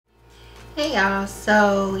Hey y'all,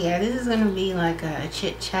 so yeah, this is gonna be like a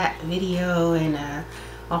chit chat video and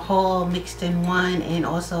a whole mixed in one, and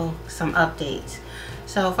also some updates.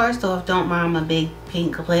 So first off, don't mind my big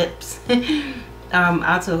pink lips.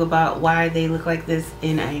 I'll talk about why they look like this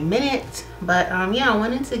in a minute, but yeah, I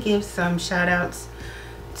wanted to give some shout outs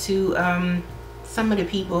to some of the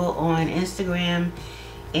people on Instagram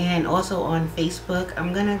and also on Facebook.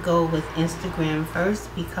 I'm gonna go with Instagram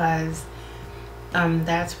first because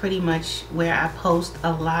that's pretty much where I post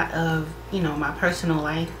a lot of, my personal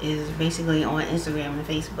life is basically on Instagram and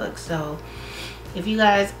Facebook. So if you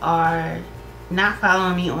guys are not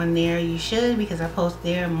following me on there, you should, because I post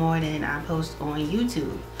there more than I post on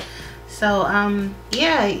YouTube. So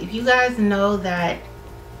yeah, if you guys know that,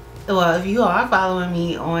 well, if you are following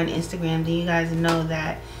me on Instagram, then you guys know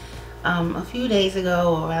that a few days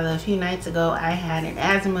ago, or rather a few nights ago, I had an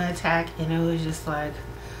asthma attack, and it was just like,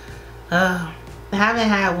 I haven't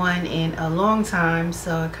had one in a long time,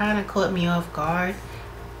 so it kind of caught me off guard,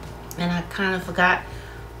 and I kind of forgot.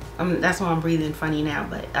 That's why I'm breathing funny now,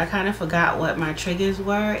 but I kind of forgot what my triggers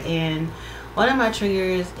were, and one of my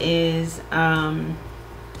triggers is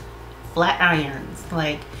flat irons.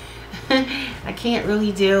 Like, I can't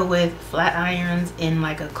really deal with flat irons in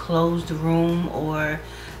like a closed room, or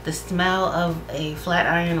the smell of a flat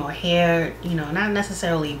iron or hair, not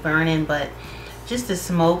necessarily burning, but just the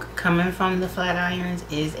smoke coming from the flat irons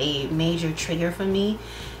is a major trigger for me.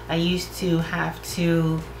 I used to have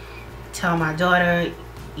to tell my daughter,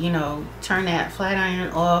 turn that flat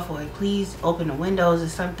iron off, or please open the windows or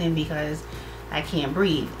something, because I can't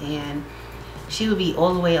breathe. And she would be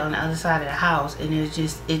all the way on the other side of the house, and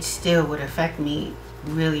it still would affect me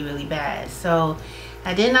really, really bad. So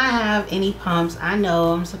I did not have any pumps. I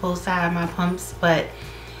know I'm supposed to have my pumps, but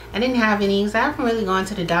I didn't have any because I haven't really gone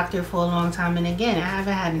to the doctor for a long time. And again, I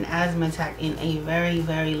haven't had an asthma attack in a very,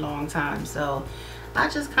 very long time. So I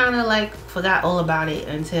just kind of like forgot all about it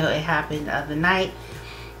until it happened the other night.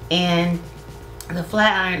 And the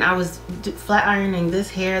flat iron, I was flat ironing this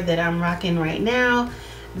hair that I'm rocking right now.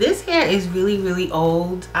 This hair is really, really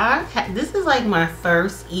old. This is like my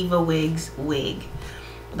first Eva Wigs wig.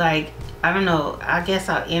 Like, I don't know, I guess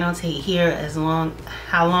I'll annotate here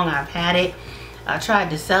how long I've had it. I tried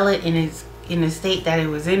to sell it in the state that it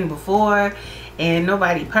was in before, and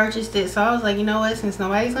nobody purchased it. So I was like, you know what, since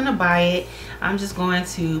nobody's gonna buy it, I'm just going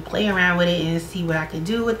to play around with it and see what I can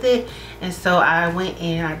do with it. And so I went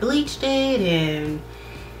and I bleached it, and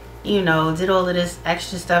did all of this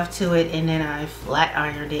extra stuff to it, and then I flat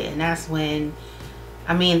ironed it. And that's when,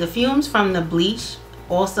 the fumes from the bleach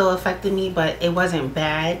also affected me, but it wasn't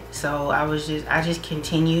bad. So I just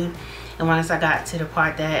continued. And once I got to the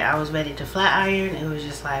part that I was ready to flat iron, it was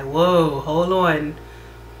just like, whoa, hold on,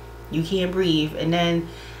 you can't breathe. And then,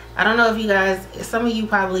 I don't know if you guys, some of you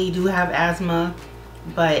probably do have asthma,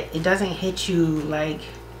 but it doesn't hit you like,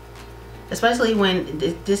 especially when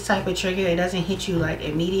this type of trigger, it doesn't hit you like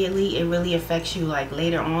immediately. It really affects you like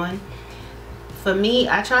later on. For me,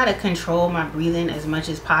 I try to control my breathing as much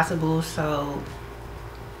as possible,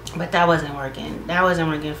 but that wasn't working. That wasn't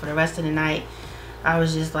working for the rest of the night. I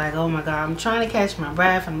was just like, oh my God, I'm trying to catch my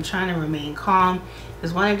breath. I'm trying to remain calm.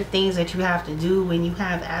 Because one of the things that you have to do when you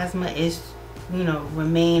have asthma is,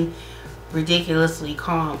 remain ridiculously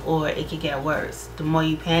calm, or it could get worse. The more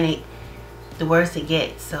you panic, the worse it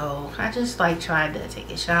gets. So I just like tried to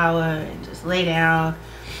take a shower and just lay down,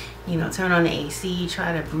 turn on the AC,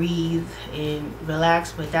 try to breathe and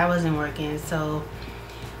relax, but that wasn't working. So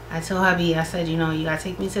I told hubby, I said, you gotta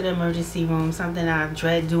take me to the emergency room, something I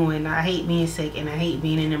dread doing. I hate being sick and I hate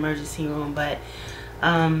being in the emergency room. But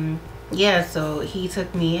yeah, so he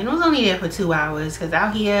took me, and I was only there for 2 hours, because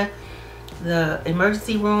out here the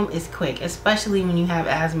emergency room is quick, especially when you have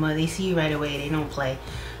asthma. They see you right away, they don't play.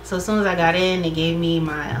 So as soon as I got in, they gave me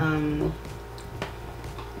my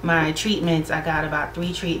my treatments. I got about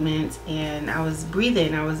 3 treatments, and I was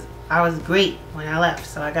breathing. I was great when I left.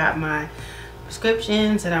 So I got my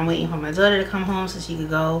prescriptions, and I'm waiting for my daughter to come home so she could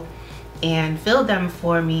go and fill them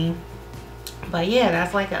for me. But yeah,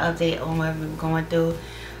 that's like an update on what I've been going through.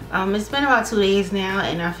 It's been about 2 days now,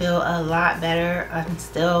 and I feel a lot better. I'm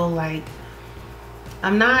still like,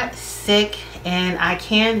 I'm not sick and I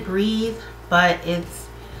can breathe, but it's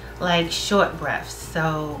like short breaths.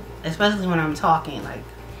 So especially when I'm talking, like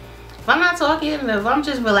if I'm not talking, if I'm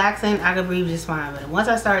just relaxing, I can breathe just fine. But once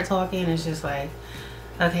I start talking, it's just like,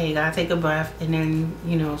 okay, you gotta take a breath and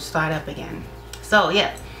then, start up again. So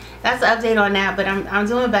yeah, that's the update on that. But I'm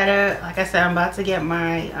doing better. Like I said, I'm about to get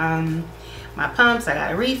my my pumps. I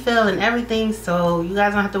got a refill and everything, so you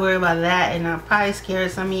guys don't have to worry about that. And I'll probably scare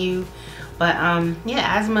some of you, but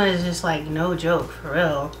yeah, asthma is just like no joke, for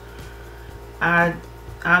real.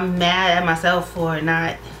 I'm mad at myself for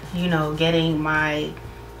not, you know, getting my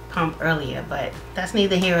pump earlier, but that's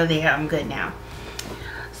neither here or there. I'm good now.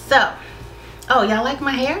 So, oh, y'all like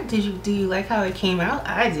my hair? Do you like how it came out?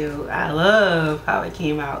 I do. I love how it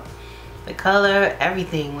came out. The color,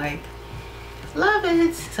 everything, like, love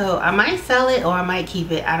it. So I might sell it or I might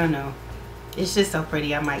keep it. I don't know. It's just so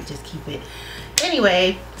pretty. I might just keep it.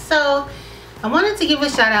 Anyway, so I wanted to give a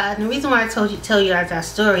shout out, and the reason why I tell you guys that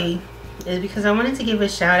story is because I wanted to give a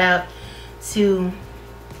shout out to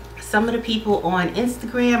some of the people on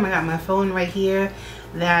Instagram. I got my phone right here,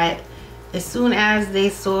 that as soon as they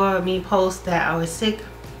saw me post that I was sick,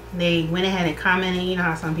 they went ahead and commented. You know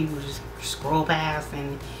how some people just scroll past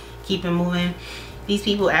and keep it moving. These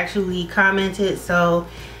people actually commented. So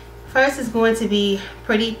first is going to be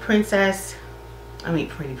Princess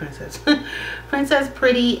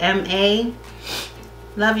Pretty MA.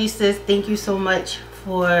 Love you, sis. Thank you so much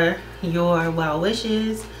for your well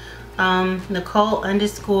wishes. Nicole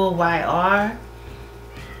 _YR,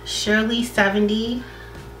 Shirley 70,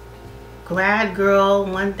 Grad Girl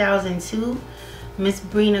 1002, Miss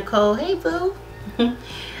Bree Nicole, hey boo.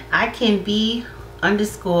 I Can Be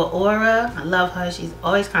 _Aura. I love her. She's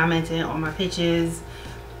always commenting on my pictures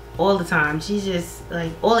all the time. She's just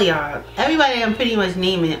like, all of y'all, everybody I'm pretty much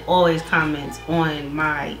naming always comments on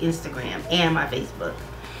my Instagram and my Facebook.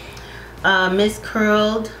 Miss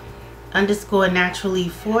Curled _Naturally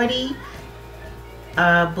 40,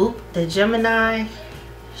 Boop the Gemini,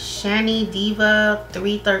 Shani Diva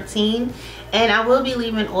 313, and I will be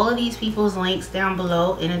leaving all of these people's links down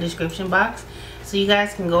below in the description box, so you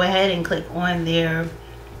guys can go ahead and click on their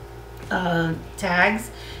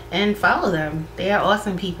tags and follow them. They are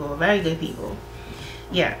awesome people, very good people.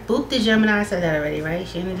 Yeah, Boop the Gemini, I said that already, right?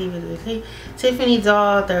 Shani Diva, Tiffany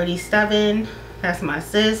Doll 37. That's my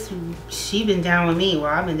sis. She been down with me. Well,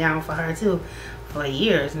 I've been down for her too for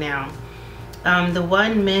years now. The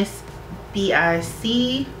one Miss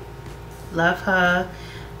BIC, love her.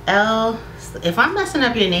 L, if I'm messing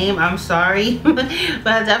up your name, I'm sorry, but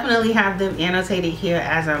I definitely have them annotated here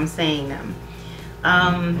as I'm saying them.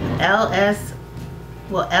 L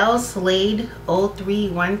Slade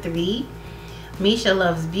 0313, Misha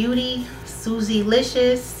Loves Beauty, Susie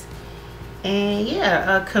Licious. And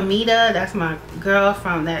yeah, Kamita, that's my girl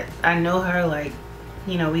from that. I know her, like,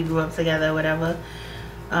 you know, we grew up together, whatever.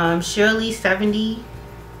 Shirley 70.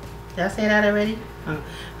 Did I say that already? Oh.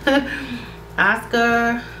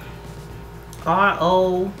 Oscar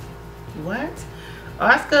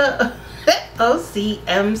Oscar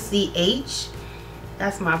OCMCH.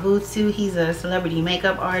 That's my boo too. He's a celebrity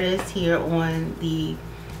makeup artist here on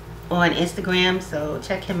Instagram, so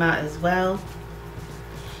check him out as well.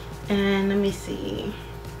 And let me see.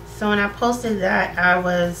 So when I posted that I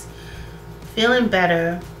was feeling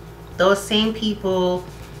better, those same people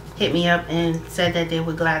hit me up and said that they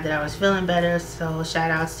were glad that I was feeling better. So shout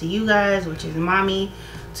outs to you guys, which is Mommy,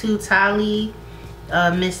 to Tali,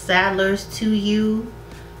 Miss Sadler's, to you.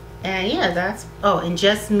 And yeah, that's, oh, and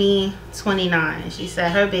Just Me 29. She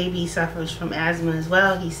said her baby suffers from asthma as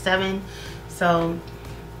well. He's 7. So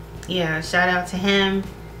yeah, shout out to him.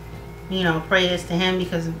 You know, prayers to him,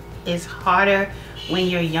 because it's harder when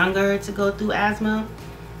you're younger to go through asthma.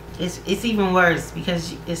 It's even worse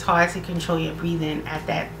because it's hard to control your breathing at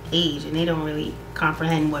that age, and they don't really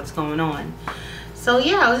comprehend what's going on. So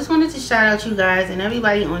yeah, I just wanted to shout out you guys and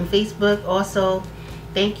everybody on Facebook. Also,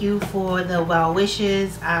 thank you for the well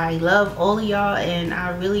wishes. I love all of y'all, and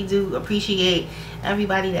I really do appreciate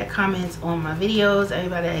everybody that comments on my videos,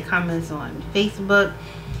 everybody that comments on Facebook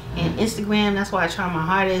and Instagram. That's why I try my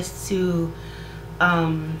hardest to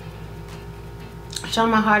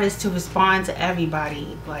respond to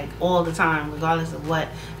everybody, like, all the time, regardless of what,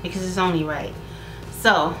 because it's only right.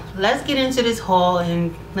 So let's get into this haul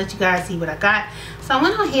and let you guys see what I got. So I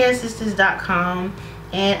went on hairsisters.com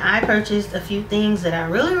and I purchased a few things that I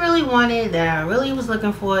really wanted, that I really was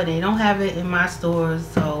looking for. They don't have it in my stores,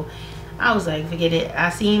 so I was like, forget it. I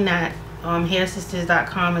seen that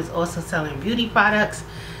hairsisters.com is also selling beauty products.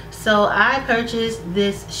 So I purchased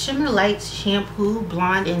this Shimmer Lights shampoo,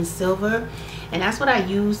 blonde and silver, and that's what I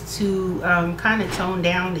use to kind of tone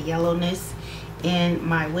down the yellowness in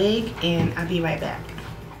my wig. And I'll be right back.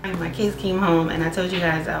 My kids came home, and I told you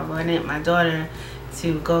guys I wanted my daughter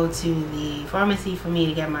to go to the pharmacy for me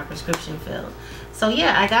to get my prescription filled. So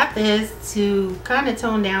yeah, I got this to kind of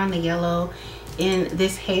tone down the yellow in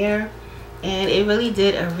this hair, and it really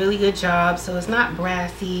did a really good job. So it's not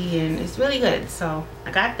brassy and it's really good. So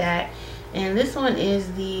I got that. And this one is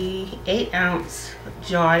the 8-ounce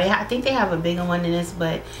jar. I think they have a bigger one than this,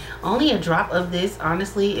 but only a drop of this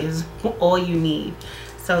honestly is all you need.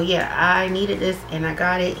 So yeah, I needed this and I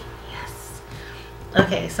got it. Yes.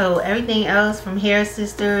 Okay, so everything else from Hair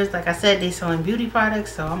Sisters, like I said, they selling beauty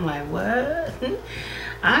products, so I'm like, what?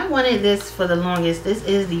 I wanted this for the longest. This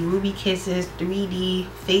is the Ruby Kisses 3D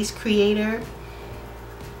Face Creator.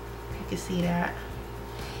 You can see that.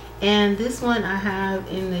 And this one I have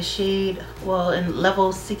in the shade, well, in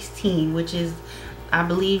level 16, which is, I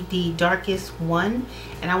believe, the darkest one.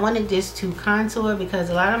 And I wanted this to contour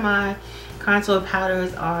because a lot of my contour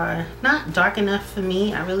powders are not dark enough for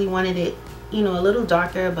me. I really wanted it, you know, a little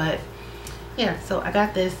darker, but yeah, so I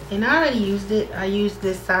got this and I already used it. I used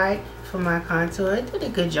this side for my contour. It did a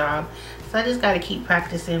good job. So I just got to keep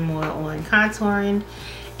practicing more on contouring.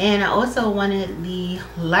 And I also wanted the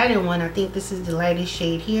lighter one. I think this is the lightest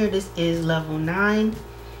shade here. This is level 9.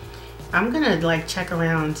 I'm gonna like check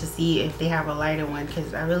around to see if they have a lighter one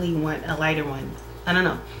because I really want a lighter one. I don't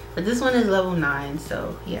know, but this one is level 9,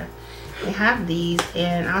 so yeah, they have these,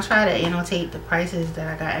 and I'll try to annotate the prices that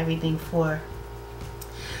I got everything for.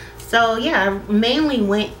 So yeah, I mainly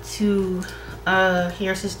went to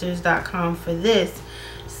hairsisters.com for this.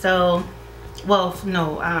 So, well,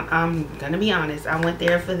 no, I'm gonna be honest, I went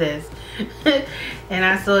there for this and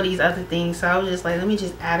I saw these other things, so I was just like, let me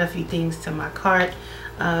just add a few things to my cart.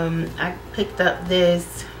 I picked up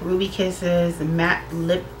this Ruby Kisses matte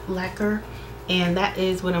lip lacquer, and that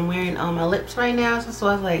is what I'm wearing on my lips right now. So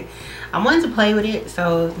I was like, I wanted to play with it,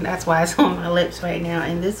 so that's why it's on my lips right now.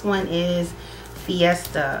 And this one is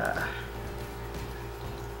Fiesta,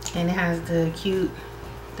 and it has the cute,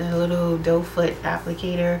 the little doe foot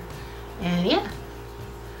applicator, and yeah.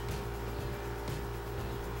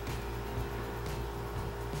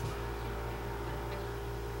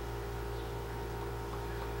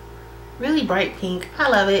 Really bright pink. I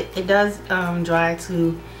love it. It does dry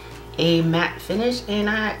to a matte finish, and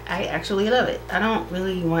I actually love it. I don't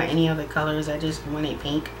really want any other colors. I just want it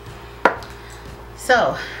pink.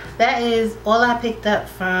 So that is all I picked up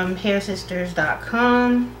from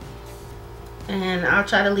hairsisters.com, and I'll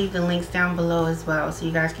try to leave the links down below as well so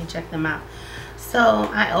you guys can check them out. So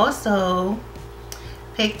I also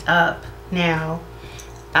picked up, now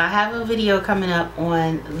I have a video coming up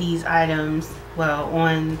on these items, well,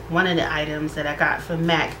 on one of the items that I got from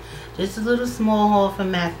MAC. Just a little small haul from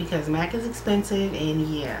MAC because MAC is expensive, and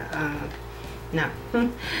yeah, no.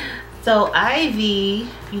 So Ivy,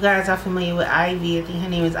 you guys are familiar with Ivy. I think her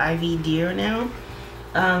name is Ivy Deer now.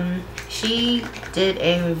 She did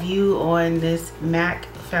a review on this MAC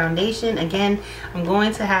foundation. Again, I'm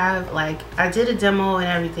going to have, like, I did a demo and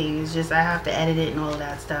everything. It's just I have to edit it and all of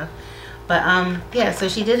that stuff. But yeah, so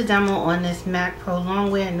she did a demo on this MAC Pro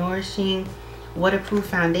Longwear Nourishing Waterproof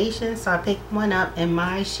Foundation. So I picked one up, and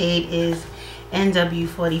my shade is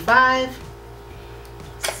NW45.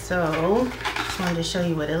 So just wanted to show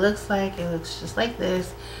you what it looks like. It looks just like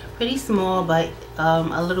this, pretty small, but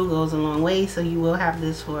a little goes a long way, so you will have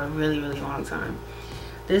this for a really long time.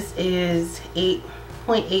 This is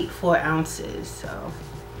 8.84 ounces, so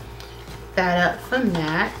that up from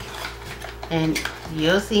MAC, and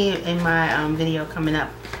you'll see it in my video coming up.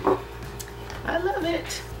 I love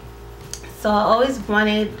it. So I always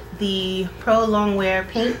wanted the Pro Longwear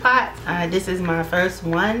paint pot. This is my first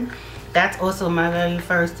one. That's also my very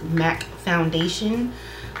first MAC foundation.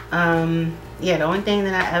 Yeah, the only thing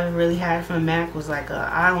that I ever really had from MAC was like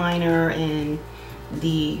a eyeliner and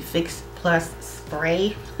the Fix Plus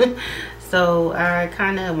spray. So I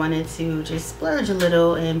kind of wanted to just splurge a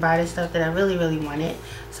little and buy the stuff that I really wanted.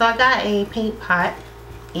 So I got a paint pot,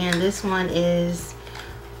 and this one is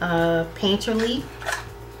Painterly,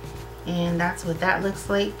 and that's what that looks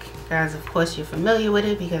like. Guys, of course you're familiar with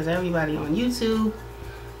it because everybody on YouTube.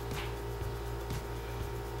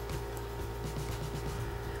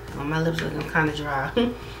 Oh, my lips looking kind of dry.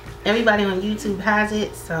 Everybody on YouTube has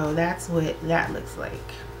it, so that's what that looks like.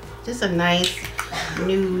 Just a nice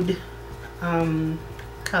nude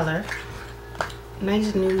color.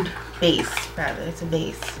 Nice nude base, rather. It's a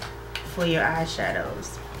base for your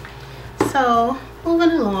eyeshadows. So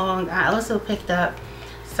moving along, I also picked up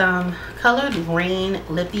some colored Raine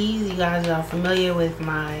lippies. You guys are familiar with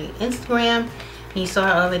my Instagram. You saw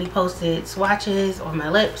I already posted swatches on my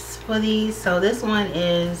lips for these. So this one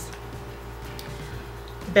is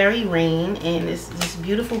Berry Raine, and it's this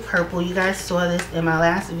beautiful purple. You guys saw this in my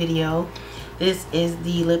last video. This is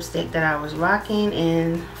the lipstick that I was rocking,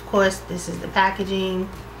 and of course this is the packaging.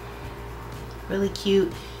 Really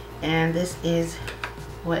cute, and this is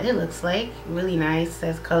what it looks like. Really nice. It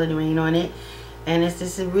says Colored Raine on it, and it's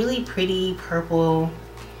this really pretty purple.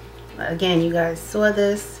 Again, you guys saw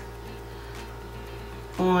this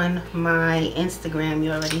on my Instagram.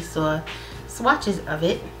 You already saw swatches of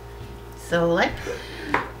it. So like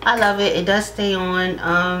I love it. It does stay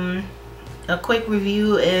on. A quick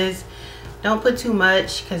review is don't put too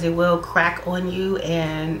much because it will crack on you,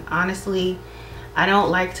 and honestly I don't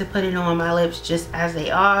like to put it on my lips just as they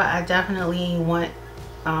are. I definitely want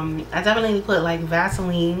I definitely put like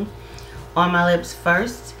Vaseline on my lips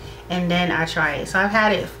first and then I try it. So I've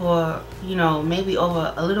had it for, you know, maybe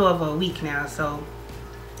over a little over a week now, so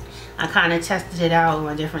I kind of tested it out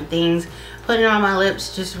on different things. Put it on my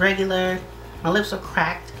lips just regular. My lips are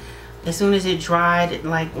cracked. As soon as it dried,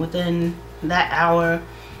 like within that hour,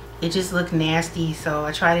 it just looked nasty. So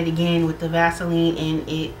I tried it again with the Vaseline and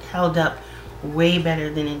it held up way better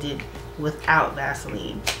than it did without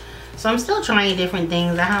Vaseline. So I'm still trying different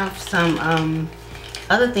things. I have some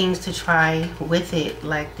other things to try with it,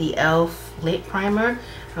 like the e.l.f. lip primer.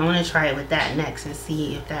 I want to try it with that next and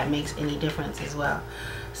see if that makes any difference as well.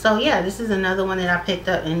 So yeah, this is another one that I picked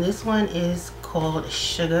up, and this one is called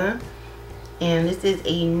Sugar, and this is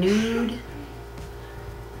a nude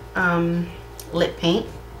lip paint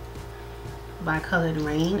by Colored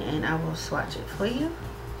Raine, and I will swatch it for you.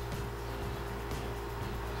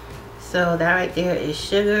 So that right there is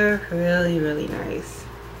Sugar. Really nice.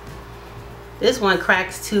 This one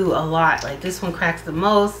cracks too a lot. Like this one cracks the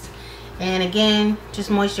most. And again, just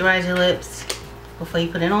moisturize your lips before you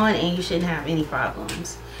put it on and you shouldn't have any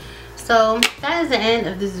problems. So that is the end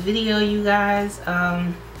of this video, you guys.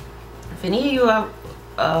 If any of you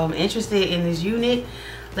are interested in this unit,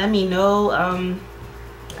 let me know.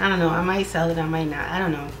 I don't know, I might sell it, I might not, I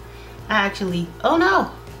don't know. I actually, oh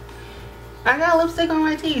no, I got lipstick on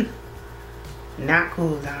my teeth. Not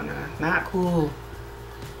cool, Donna, not cool.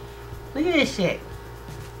 Look at this shit.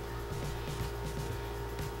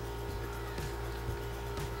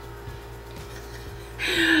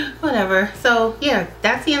 Whatever. So yeah,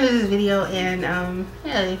 that's the end of this video, and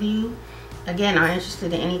yeah, if you again are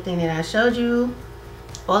interested in anything that I showed you,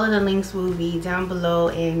 all of the links will be down below,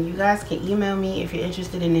 and you guys can email me if you're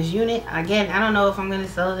interested in this unit. Again, I don't know if I'm gonna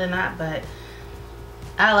sell it or not, but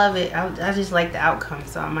I love it. I just like the outcome,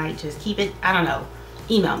 so I might just keep it. I don't know,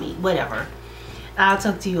 email me, whatever. I'll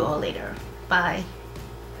talk to you all later. Bye.